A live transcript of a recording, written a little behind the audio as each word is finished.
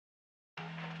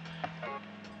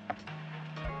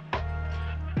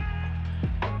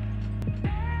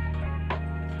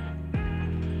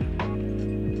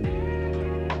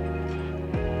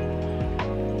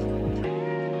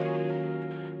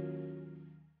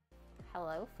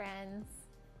Hello, friends.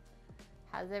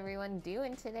 How's everyone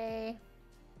doing today?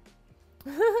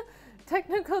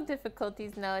 Technical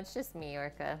difficulties. No, it's just me,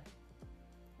 Orca.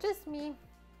 Just me.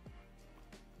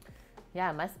 Yeah,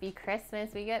 it must be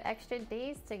Christmas. We get extra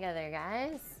days together,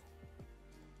 guys.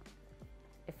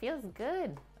 It feels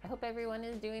good. I hope everyone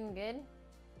is doing good.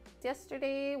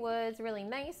 Yesterday was really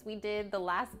nice. We did the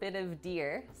last bit of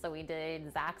deer. So we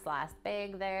did Zach's last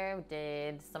bag there. We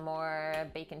did some more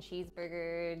bacon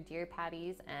cheeseburger, deer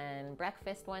patties, and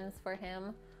breakfast ones for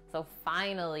him. So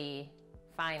finally,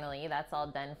 that's all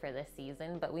done for this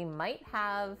season. But we might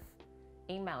have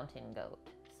a mountain goat.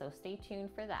 So stay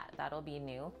tuned for that. That'll be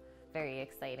new. Very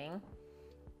exciting.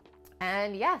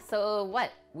 And yeah, so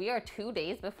what? We are 2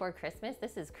 days before Christmas.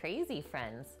 This is crazy,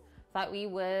 friends. Thought we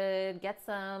would get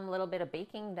some little bit of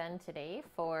baking done today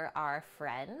for our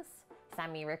friends.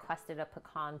 Sammy requested a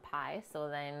pecan pie, so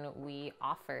then we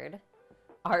offered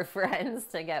our friends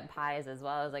to get pies as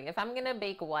well. I was like, if I'm gonna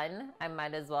bake one, I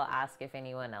might as well ask if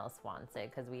anyone else wants it,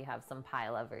 because we have some pie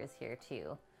lovers here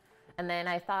too. And then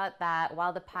I thought that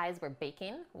while the pies were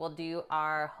baking, we'll do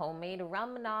our homemade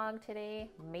rum nog today.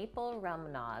 Maple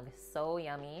rum nog, so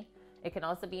yummy. It can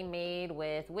also be made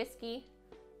with whiskey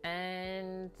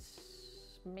and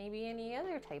maybe any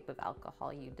other type of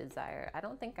alcohol you desire. I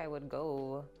don't think I would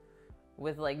go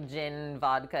with like gin,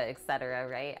 vodka, etc.,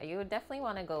 right? You would definitely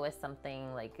want to go with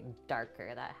something like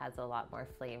darker that has a lot more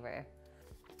flavor.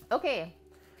 Okay,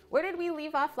 where did we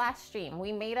leave off last stream?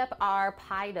 We made up our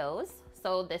pie doughs.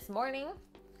 So this morning,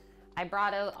 I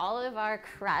brought out all of our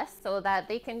crust so that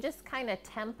they can just kind of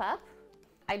temp up.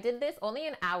 I did this only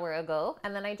an hour ago,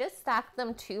 and then I just stacked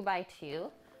them 2 by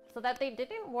 2 so that they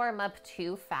didn't warm up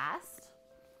too fast.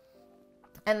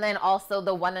 And then also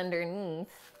the one underneath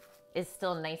is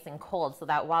still nice and cold, so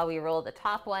that while we roll the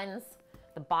top ones,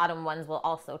 the bottom ones will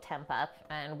also temp up.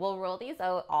 And we'll roll these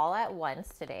out all at once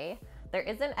today. There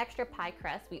is an extra pie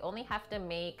crust. We only have to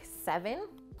make 7.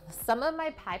 Some of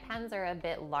my pie pans are a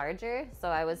bit larger, so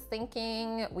I was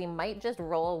thinking we might just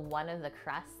roll one of the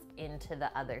crusts into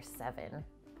the other 7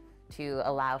 to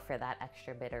allow for that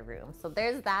extra bit of room. So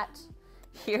there's that.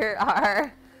 Here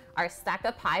are our stack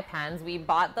of pie pans. We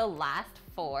bought the last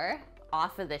 4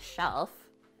 off of the shelf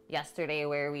yesterday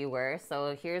where we were.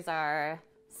 So here's our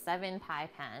 7 pie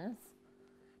pans.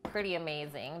 Pretty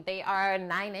amazing. They are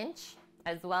 9-inch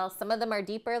as well. Some of them are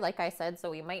deeper, like I said,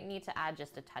 so we might need to add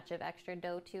just a touch of extra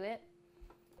dough to it.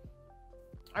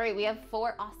 All right, we have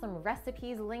 4 awesome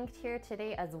recipes linked here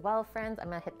today as well, friends. I'm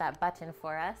gonna hit that button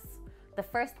for us. The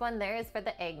first one there is for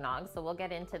the eggnog, so we'll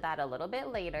get into that a little bit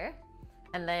later.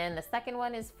 And then the second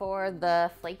one is for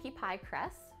the flaky pie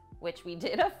crust, which we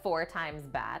did a 4 times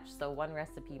batch. So 1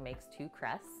 recipe makes 2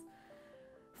 crusts.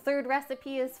 Third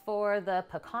recipe is for the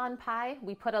pecan pie.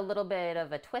 We put a little bit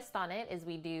of a twist on it, is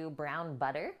we do brown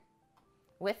butter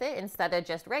with it instead of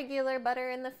just regular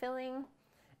butter in the filling.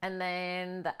 And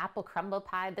then the apple crumble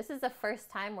pie. This is the first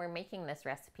time we're making this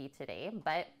recipe today,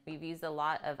 but we've used a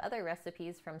lot of other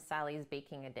recipes from Sally's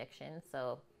Baking Addiction.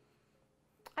 So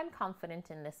I'm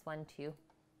confident in this one too.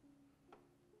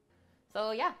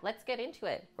 So yeah, let's get into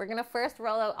it. We're gonna first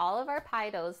roll out all of our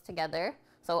pie doughs together.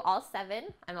 So all 7,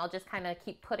 and I'll just kind of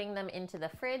keep putting them into the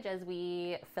fridge as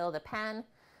we fill the pan.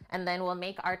 And then we'll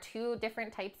make our 2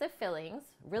 different types of fillings.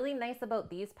 Really nice about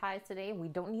these pies today, we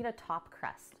don't need a top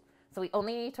crust. So we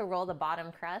only need to roll the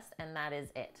bottom crust, and that is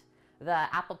it. The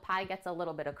apple pie gets a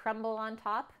little bit of crumble on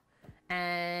top.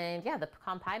 And yeah, the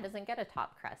pecan pie doesn't get a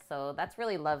top crust. So that's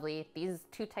really lovely. These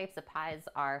 2 types of pies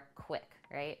are quick,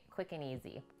 right? Quick and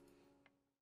easy.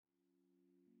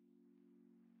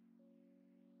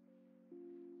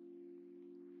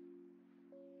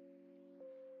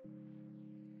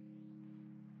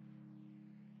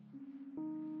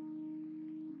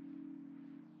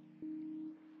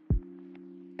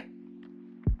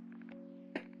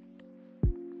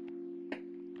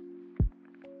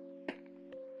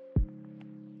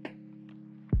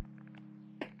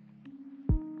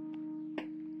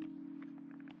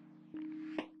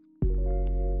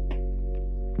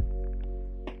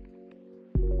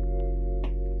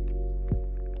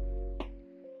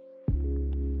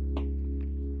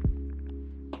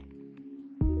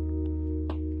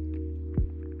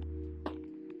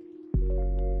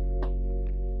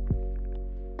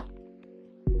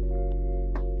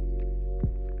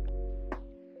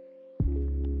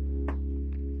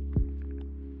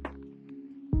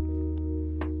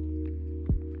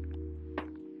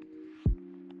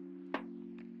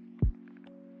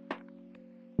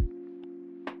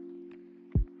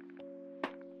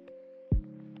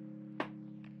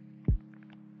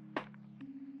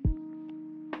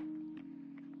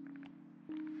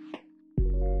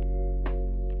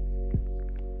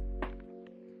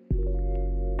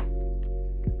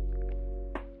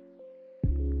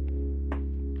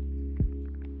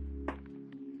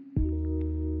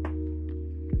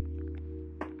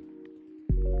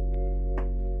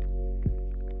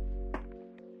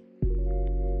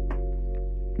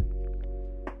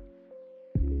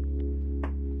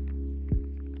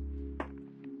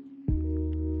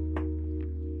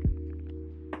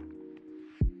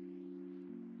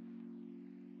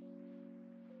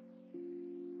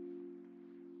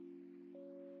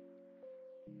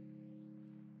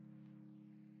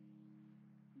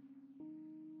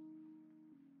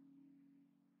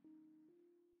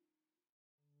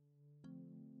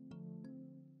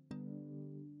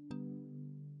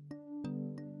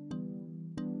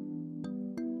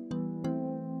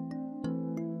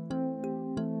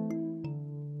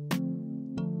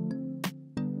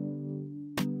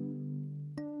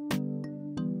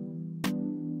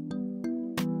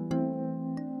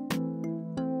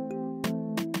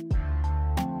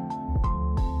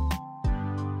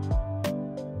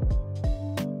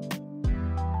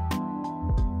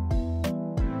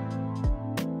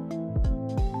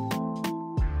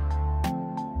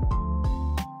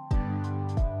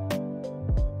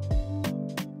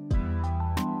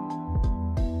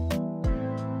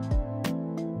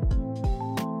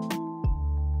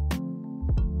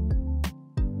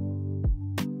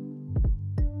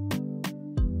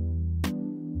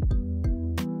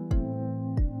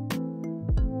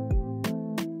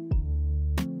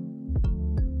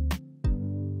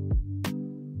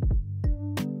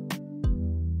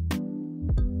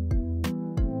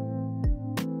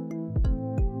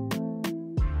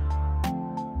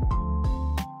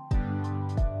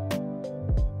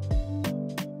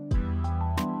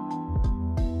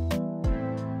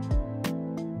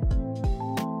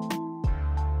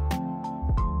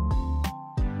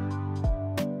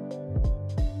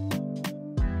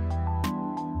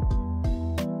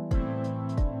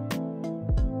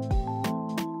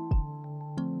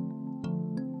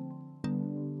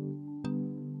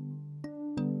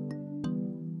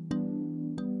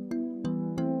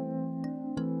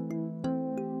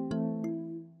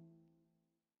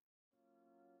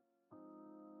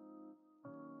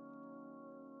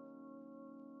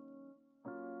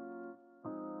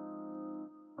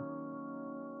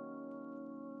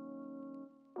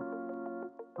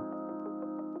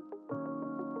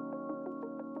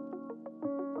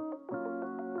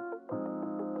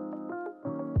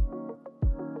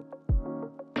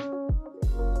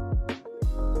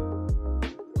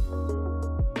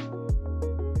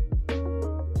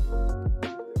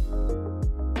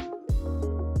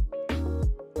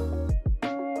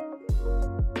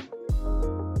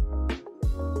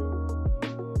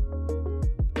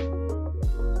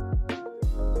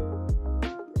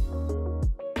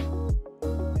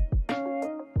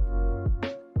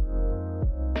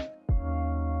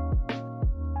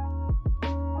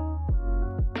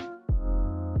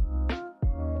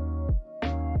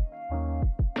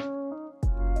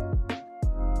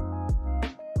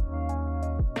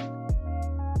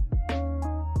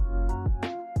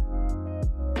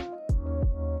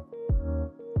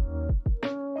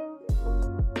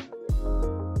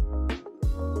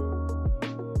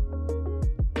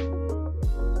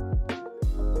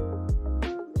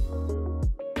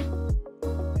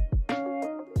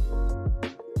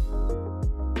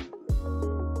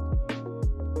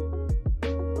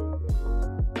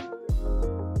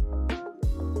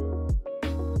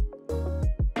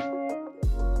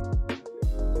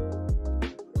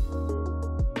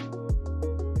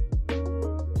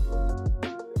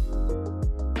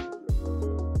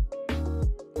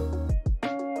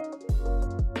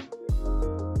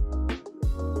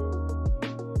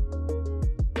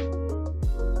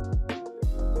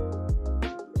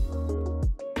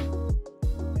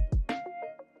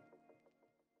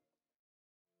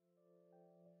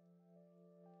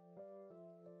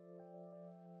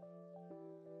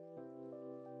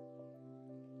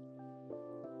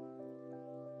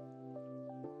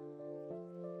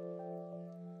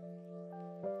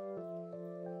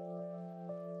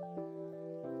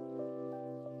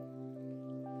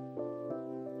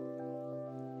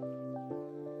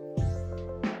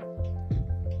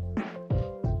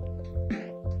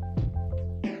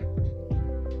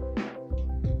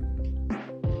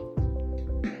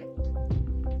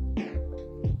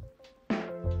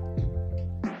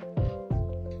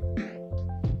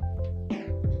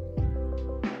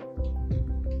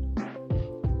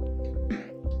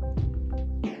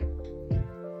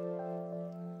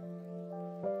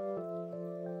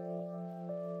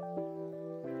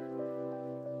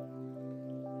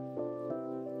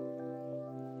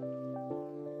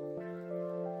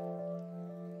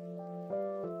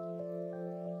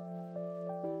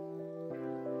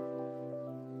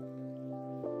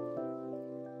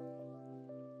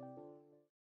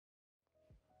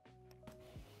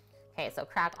 Okay, so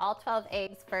crack all 12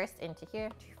 eggs first into here.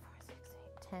 2, 4, 6,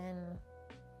 8, 10,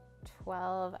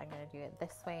 12. I'm gonna do it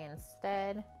this way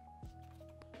instead.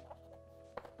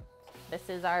 This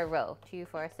is our row, 2,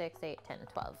 4, 6, 8, 10,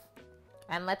 12.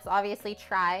 And let's obviously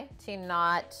try to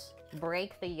not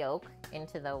break the yolk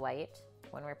into the white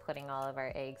when we're putting all of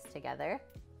our eggs together.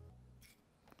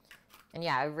 And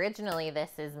yeah, originally this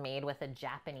is made with a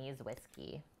Japanese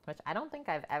whiskey, which I don't think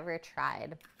I've ever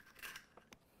tried.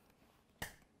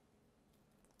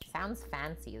 Sounds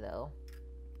fancy though.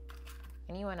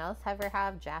 Anyone else ever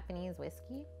have Japanese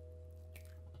whiskey?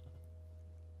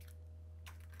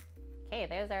 Okay,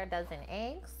 there's our dozen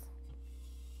eggs.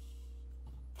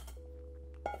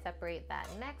 Separate that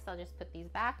next. I'll just put these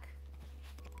back.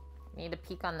 Need to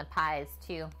peek on the pies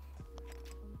too.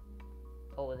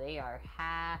 Oh, they are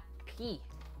happy.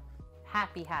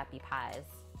 Happy, happy pies.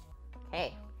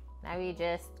 Okay, now we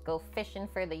just go fishing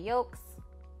for the yolks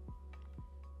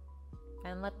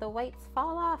and let the whites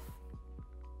fall off.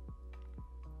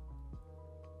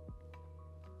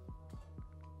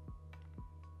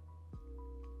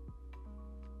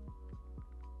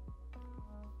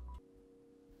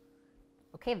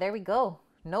 Okay, there we go.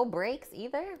 No breaks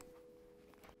either.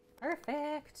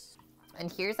 Perfect.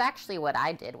 And here's actually what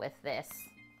I did with this,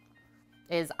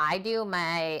 is I do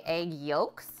my egg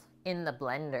yolks in the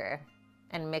blender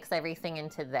and mix everything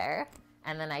into there.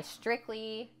 And then I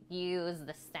strictly use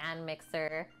the stand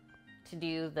mixer to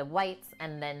do the whites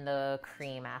and then the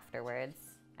cream afterwards.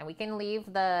 And we can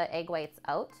leave the egg whites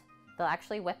out. They'll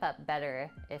actually whip up better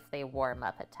if they warm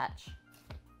up a touch.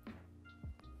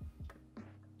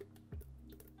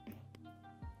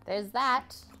 There's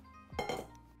that.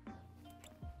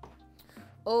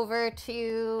 Over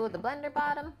to the blender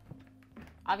bottom.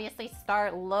 Obviously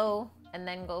start low and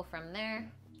then go from there.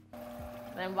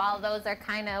 Then while those are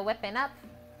kind of whipping up,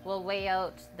 we'll weigh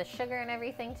out the sugar and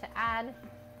everything to add.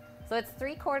 So it's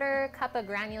 3/4 cup of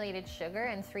granulated sugar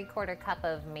and 3/4 cup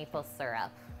of maple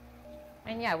syrup.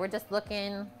 And yeah, we're just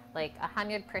looking like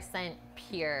 100%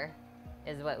 pure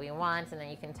is what we want. And then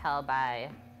you can tell by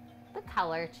the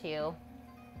color too.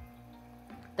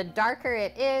 The darker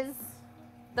it is,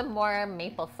 the more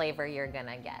maple flavor you're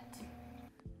gonna get.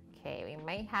 Okay, we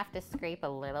might have to scrape a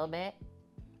little bit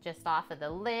just off of the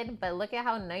lid, but look at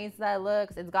how nice that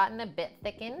looks. It's gotten a bit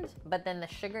thickened, but then the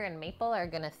sugar and maple are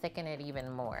gonna thicken it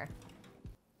even more.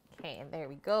 Okay, there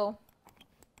we go.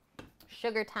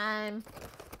 Sugar time.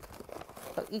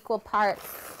 So equal parts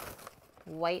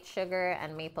white sugar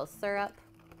and maple syrup.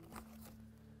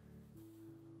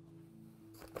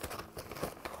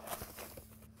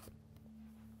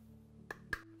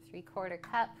 Three-quarter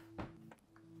cup.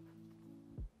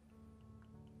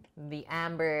 The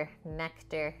amber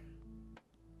nectar.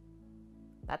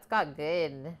 That's got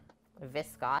good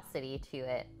viscosity to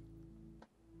it.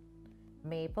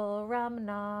 Maple rum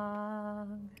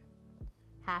eggnog.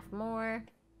 Half more.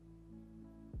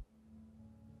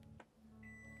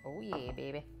 Oh yeah,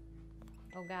 baby.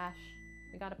 Oh gosh,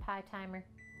 we got a pie timer.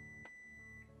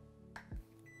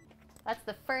 That's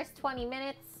the first 20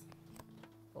 minutes.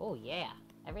 Oh yeah,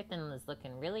 everything is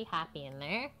looking really happy in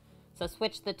there. So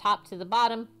switch the top to the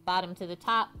bottom, bottom to the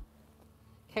top.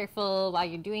 Careful while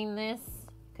you're doing this,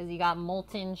 because you got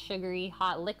molten, sugary,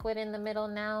 hot liquid in the middle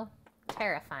now.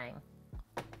 Terrifying.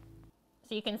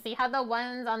 So you can see how the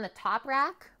ones on the top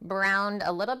rack browned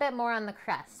a little bit more on the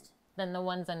crust than the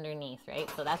ones underneath, right?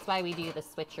 So that's why we do the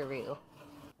switcheroo.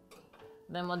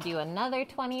 Then we'll do another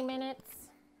 20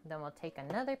 minutes. Then we'll take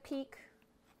another peek.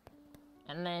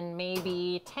 And then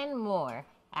maybe 10 more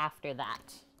after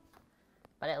that.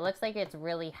 But it looks like it's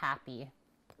really happy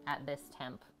at this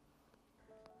temp.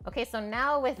 Okay, so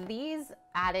now with these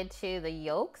added to the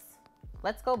yolks,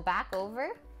 let's go back over,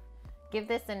 give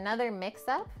this another mix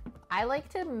up. I like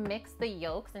to mix the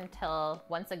yolks until,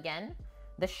 once again,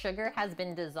 the sugar has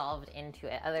been dissolved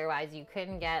into it. Otherwise, you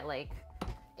couldn't get like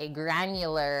a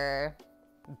granular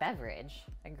beverage,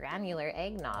 a granular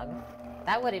eggnog.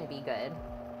 That wouldn't be good.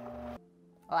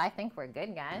 Oh, I think we're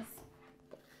good, guys.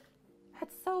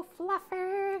 It's so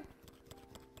fluffy.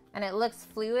 And it looks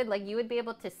fluid, like you would be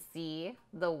able to see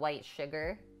the white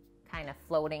sugar kind of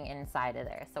floating inside of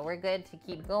there. So we're good to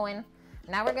keep going.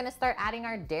 Now we're gonna start adding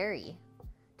our dairy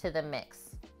to the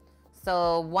mix.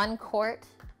 So 1 quart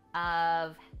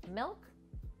of milk,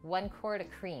 1 quart of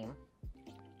cream.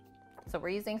 So we're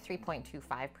using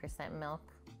 3.25% milk.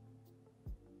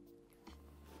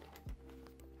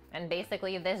 And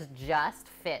basically this just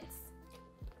fits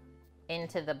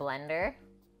into the blender.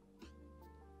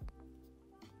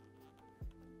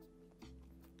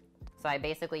 So I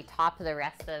basically top the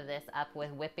rest of this up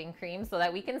with whipping cream so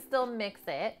that we can still mix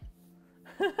it.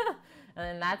 And And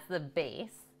then that's the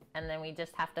base. And then we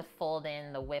just have to fold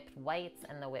in the whipped whites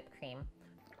and the whipped cream.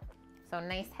 So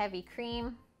nice heavy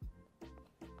cream.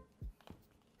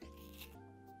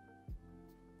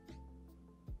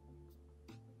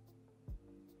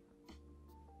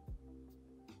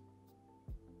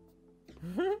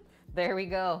 There we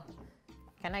go.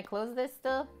 Can I close this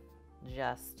still?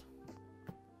 Just.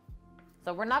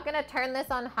 So we're not gonna turn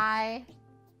this on high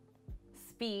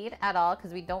speed at all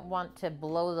because we don't want to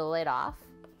blow the lid off.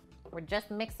 We're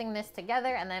just mixing this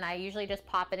together, and then I usually just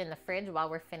pop it in the fridge while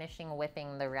we're finishing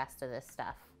whipping the rest of this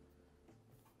stuff.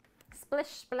 Splish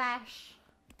splash.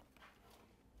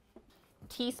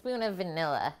 Teaspoon of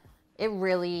vanilla. It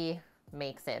really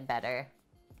makes it better.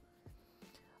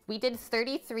 We did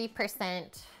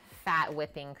 33% fat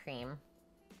whipping cream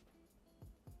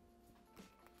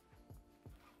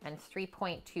and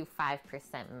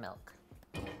 3.25% milk.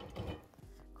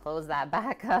 Close that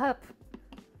back up.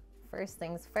 First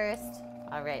things first.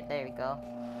 All right, there we go.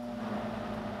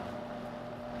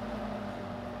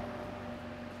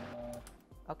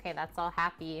 Okay, that's all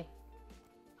happy.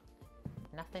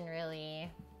 Nothing really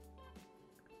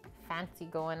fancy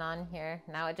going on here.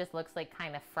 Now it just looks like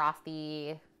kind of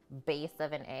frothy base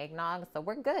of an eggnog, so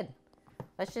we're good.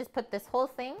 Let's just put this whole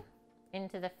thing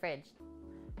into the fridge.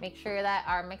 Make sure that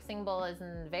our mixing bowl is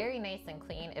very nice and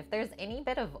clean. If there's any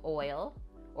bit of oil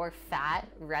or fat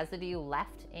residue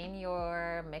left in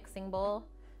your mixing bowl,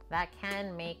 that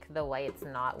can make the whites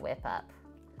not whip up.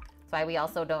 That's why we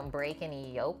also don't break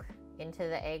any yolk into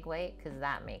the egg white, because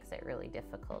that makes it really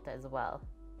difficult as well.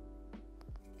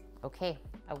 Okay,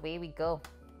 away we go.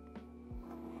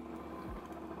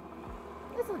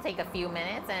 This will take a few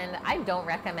minutes, and I don't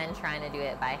recommend trying to do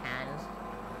it by hand.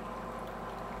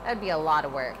 That'd be a lot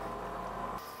of work.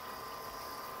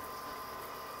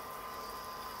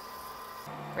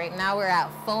 Right now we're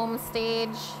at foam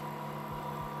stage,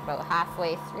 about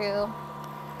halfway through.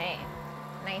 Okay,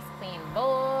 nice clean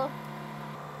bowl.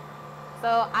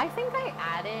 So I think I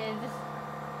added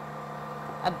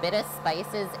a bit of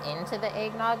spices into the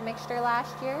eggnog mixture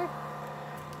last year.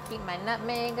 Keep my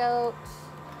nutmeg out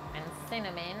and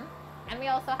cinnamon. And we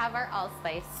also have our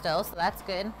allspice still, so that's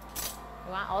good.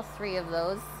 We want all 3 of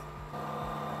those.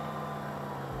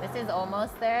 This is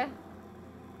almost there.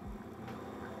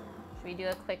 Should we do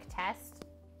a quick test?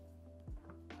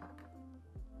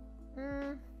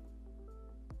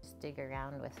 Just dig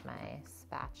around with my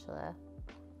spatula.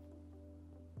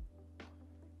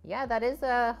 Yeah, that is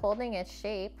holding its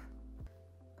shape.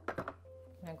 I'm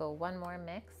gonna go one more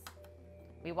mix.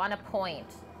 We want a point.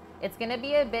 It's gonna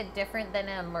be a bit different than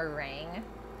a meringue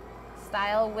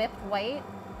style whipped white.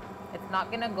 It's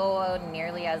not gonna go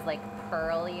nearly as like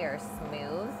pearly or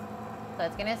smooth. So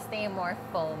it's gonna stay more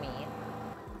foamy.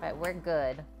 But we're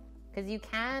good. Because you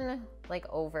can like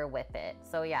over whip it.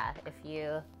 So yeah, if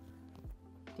you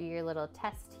do your little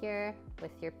test here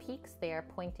with your peaks, they are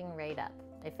pointing right up.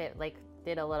 If it like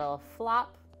did a little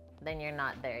flop, then you're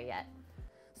not there yet.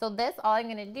 So this, all I'm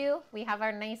gonna do, we have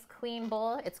our nice clean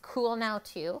bowl. It's cool now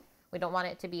too. We don't want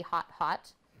it to be hot,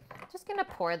 hot. Just gonna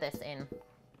pour this in.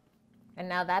 And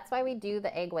now that's why we do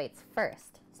the egg whites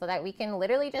first, so that we can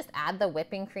literally just add the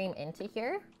whipping cream into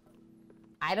here.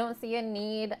 I don't see a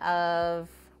need of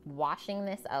washing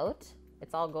this out.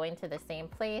 It's all going to the same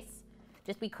place.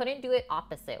 Just we couldn't do it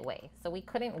opposite way. So we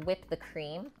couldn't whip the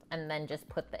cream and then just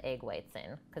put the egg whites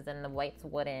in, because then the whites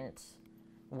wouldn't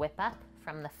whip up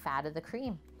from the fat of the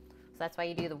cream. So that's why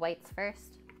you do the whites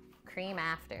first, cream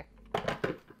after.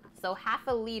 So half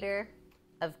a liter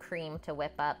of cream to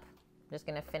whip up. I'm just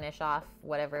gonna finish off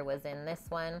whatever was in this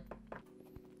one.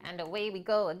 And away we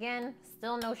go again.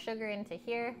 Still no sugar into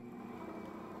here.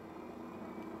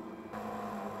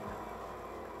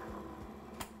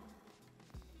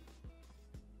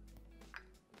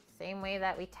 Same way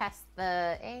that we test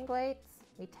the egg whites,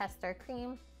 we test our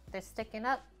cream. They're sticking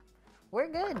up. We're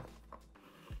good.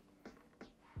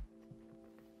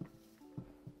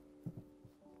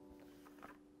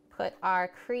 Put our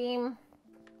cream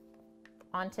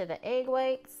onto the egg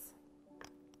whites.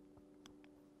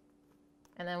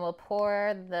 And then we'll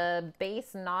pour the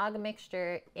base nog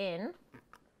mixture in.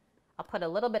 I'll put a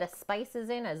little bit of spices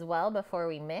in as well before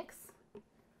we mix.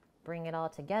 Bring it all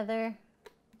together.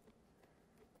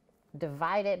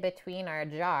 Divide it between our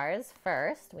jars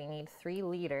first. We need 3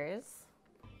 liters.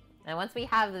 And once we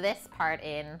have this part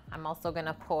in, I'm also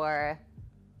gonna pour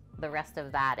the rest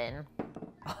of that in.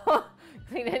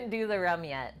 We didn't do the rum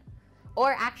yet.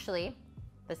 Or actually,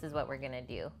 this is what we're gonna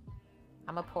do.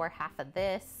 I'm gonna pour half of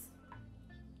this.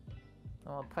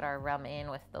 And we'll put our rum in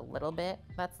with the little bit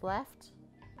that's left.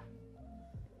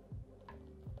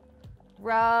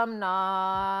 Rum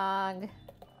nog.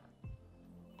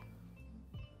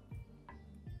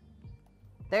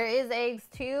 There is eggs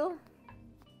too,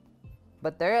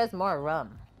 but there is more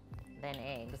rum than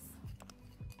eggs.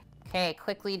 Okay,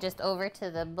 quickly just over to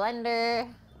the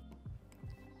blender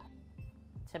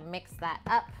to mix that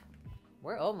up.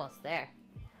 We're almost there.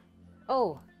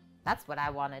 Oh, that's what I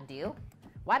want to do.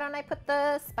 Why don't I put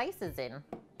the spices in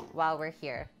while we're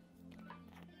here?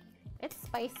 It's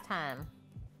spice time.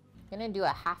 Gonna do a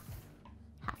half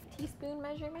teaspoon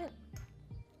measurement.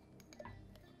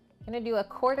 Gonna do a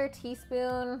 1/4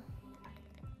 teaspoon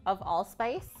of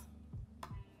allspice.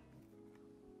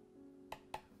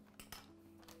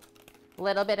 A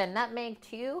little bit of nutmeg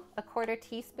too, a 1/4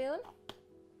 teaspoon.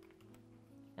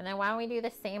 And then why don't we do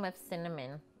the same of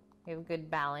cinnamon? We have a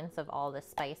good balance of all the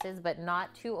spices, but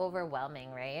not too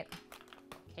overwhelming, right?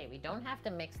 Okay, we don't have to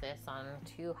mix this on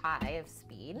too high of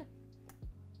speed.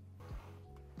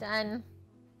 Done.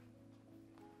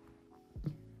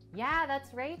 Yeah,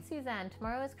 that's right, Suzanne.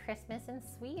 Tomorrow is Christmas in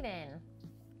Sweden.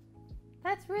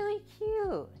 That's really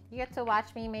cute. You get to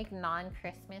watch me make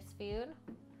non-Christmas food.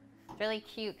 It's really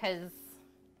cute because,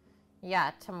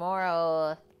 yeah,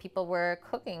 tomorrow people we're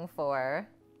cooking for,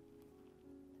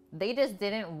 they just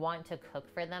didn't want to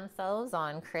cook for themselves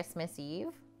on Christmas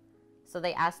Eve. So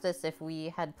they asked us if we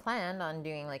had planned on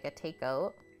doing like a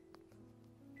takeout.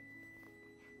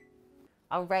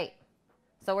 All right.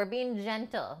 So we're being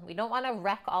gentle. We don't want to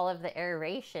wreck all of the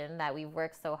aeration that we've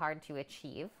worked so hard to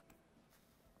achieve.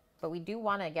 But we do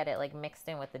want to get it like mixed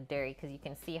in with the dairy because you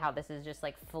can see how this is just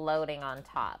like floating on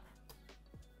top.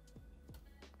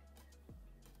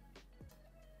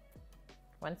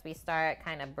 Once we start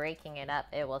kind of breaking it up,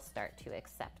 it will start to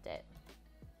accept it.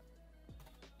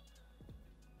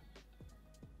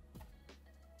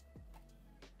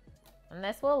 And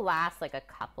this will last like a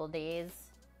couple days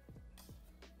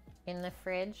in the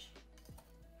fridge.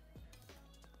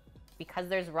 Because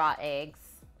there's raw eggs,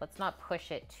 let's not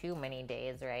push it too many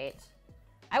days, right?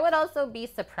 I would also be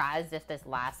surprised if this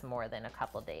lasts more than a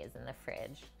couple days in the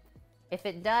fridge. If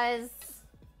it does,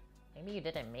 maybe you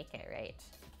didn't make it right.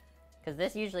 Because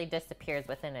this usually disappears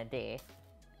within a day.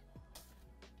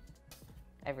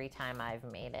 Every time I've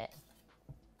made it.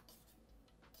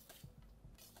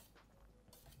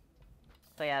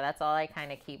 So yeah, that's all I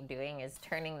kind of keep doing is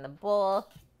turning the bowl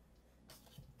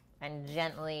and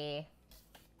gently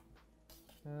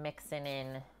mixing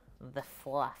in the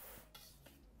fluff.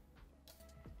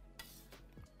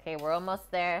 Okay, we're almost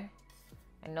there.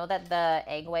 I know that the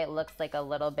egg white looks like a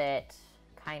little bit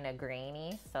kind of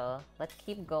grainy, so let's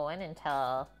keep going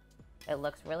until it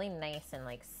looks really nice and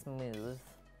like smooth.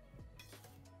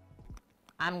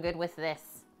 I'm good with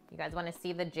this. You guys want to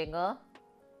see the jiggle?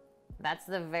 That's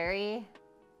the very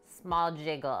small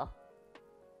jiggle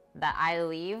that I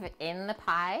leave in the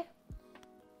pie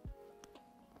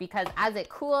because as it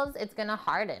cools, it's gonna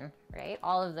harden, right?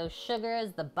 All of those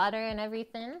sugars, the butter and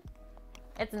everything.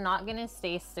 It's not gonna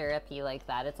stay syrupy like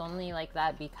that. It's only like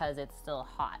that because it's still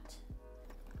hot.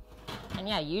 And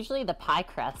yeah, usually the pie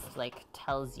crust like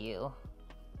tells you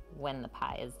when the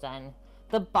pie is done.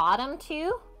 The bottom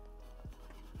too,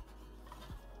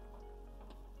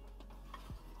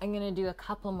 I'm gonna do a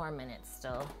couple more minutes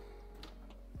still.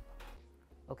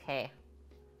 Okay.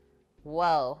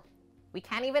 Whoa. We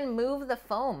can't even move the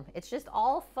foam. It's just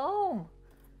all foam.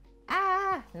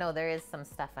 Ah! No, there is some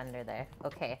stuff under there.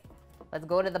 Okay. Let's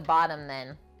go to the bottom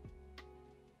then.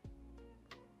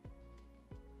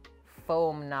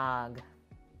 Foam nog.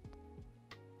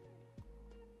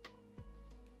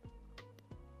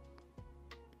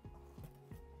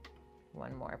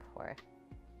 One more pour.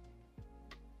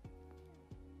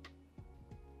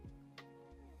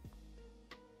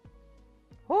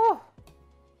 Oh!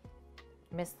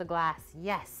 Missed the glass.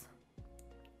 Yes.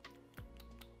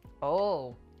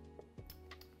 Oh.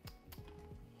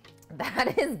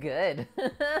 That is good.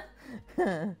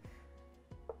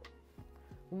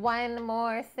 One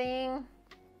more thing.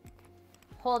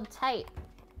 Hold tight.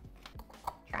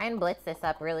 Try and blitz this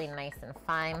up really nice and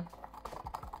fine.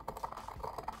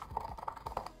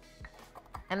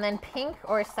 And then pink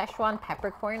or Szechuan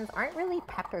peppercorns aren't really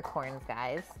peppercorns,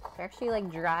 guys. They're actually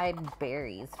like dried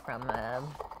berries from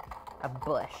a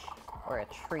bush or a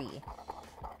tree.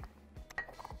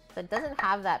 So it doesn't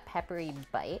have that peppery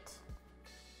bite.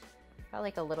 Got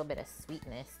like a little bit of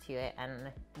sweetness to it,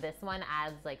 and this one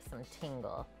adds like some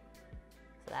tingle.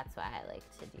 So that's why I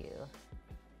like to do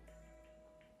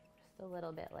just a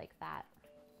little bit like that.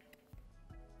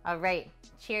 All right,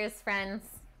 cheers friends.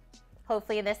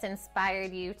 Hopefully this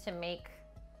inspired you to make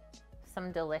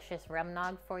some delicious rum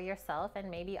nog for yourself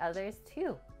and maybe others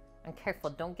too. And careful,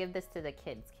 don't give this to the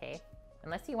kids, okay?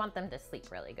 Unless you want them to sleep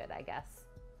really good, I guess.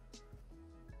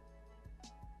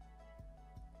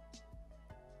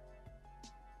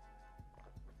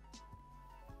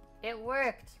 It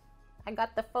worked. I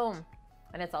got the foam.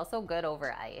 And it's also good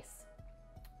over ice.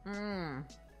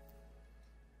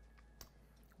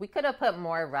 We could have put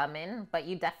more rum in, but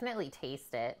you definitely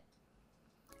taste it.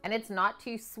 And it's not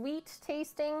too sweet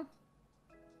tasting.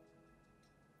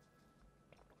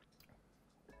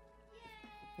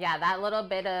 Yeah, that little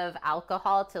bit of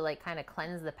alcohol to like kind of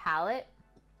cleanse the palate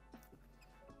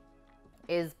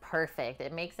is perfect.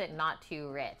 It makes it not too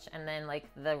rich. And then like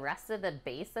the rest of the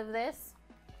base of this,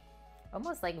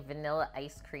 almost like vanilla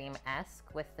ice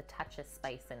cream-esque with the touch of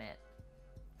spice in it.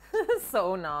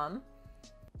 So nom.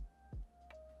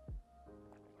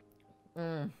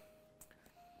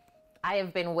 I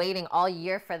have been waiting all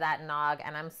year for that nog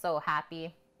and I'm so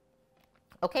happy.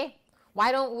 Okay,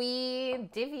 why don't we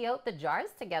divvy out the jars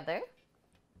together?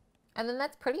 And then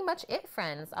that's pretty much it,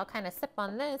 friends. I'll kind of sip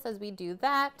on this as we do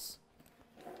that.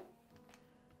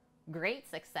 Great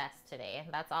success today.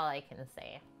 That's all I can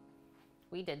say.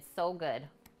 We did so good.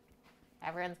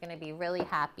 Everyone's gonna be really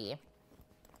happy.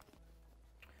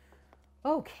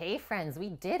 Okay, friends, we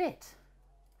did it.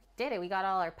 We did it. We got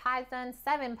all our pies done,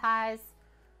 7 pies,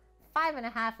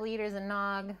 5.5 liters of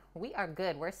nog. We are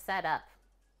good. We're set up.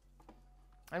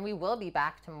 And we will be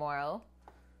back tomorrow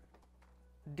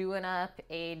doing up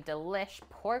a delish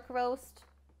pork roast.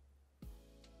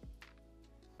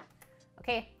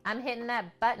 Okay, I'm hitting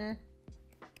that button.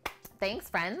 Thanks,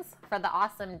 friends, for the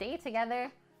awesome day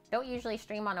together. Don't usually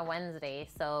stream on a Wednesday,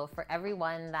 so for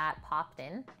everyone that popped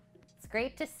in, it's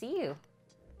great to see you.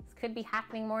 This could be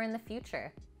happening more in the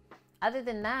future. Other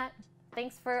than that,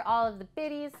 thanks for all of the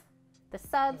biddies, the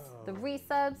subs, the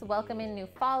resubs, welcome in new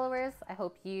followers. I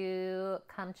hope you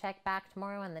come check back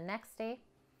tomorrow and the next day.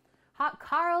 Hot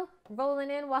Carl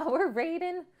rolling in while we're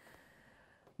raiding.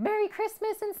 Merry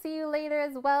Christmas and see you later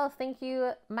as well. Thank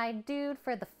you, my dude,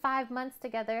 for the 5 months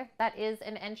together. That is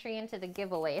an entry into the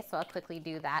giveaway, so I'll quickly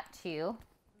do that too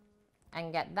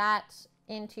and get that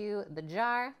into the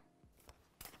jar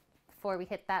before we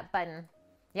hit that button.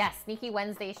 Yeah, Sneaky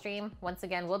Wednesday stream. Once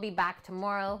again, we'll be back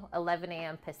tomorrow, 11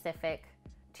 a.m. Pacific,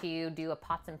 to do a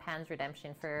Pots and Pans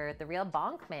redemption for the real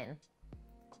Bonkman.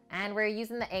 And we're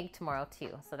using the egg tomorrow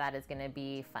too, so that is going to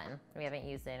be fun. We haven't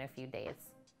used it in a few days.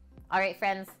 All right,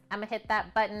 friends, I'm gonna hit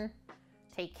that button.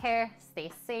 Take care, stay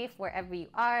safe wherever you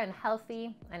are and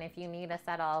healthy. And if you need us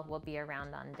at all, we'll be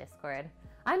around on Discord.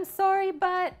 I'm sorry,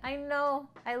 but I know,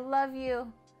 I love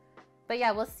you. But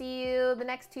yeah, we'll see you the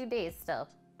next 2 days still.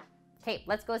 Okay,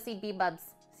 let's go see B-Bubs,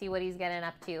 see what he's getting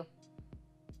up to.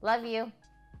 Love you.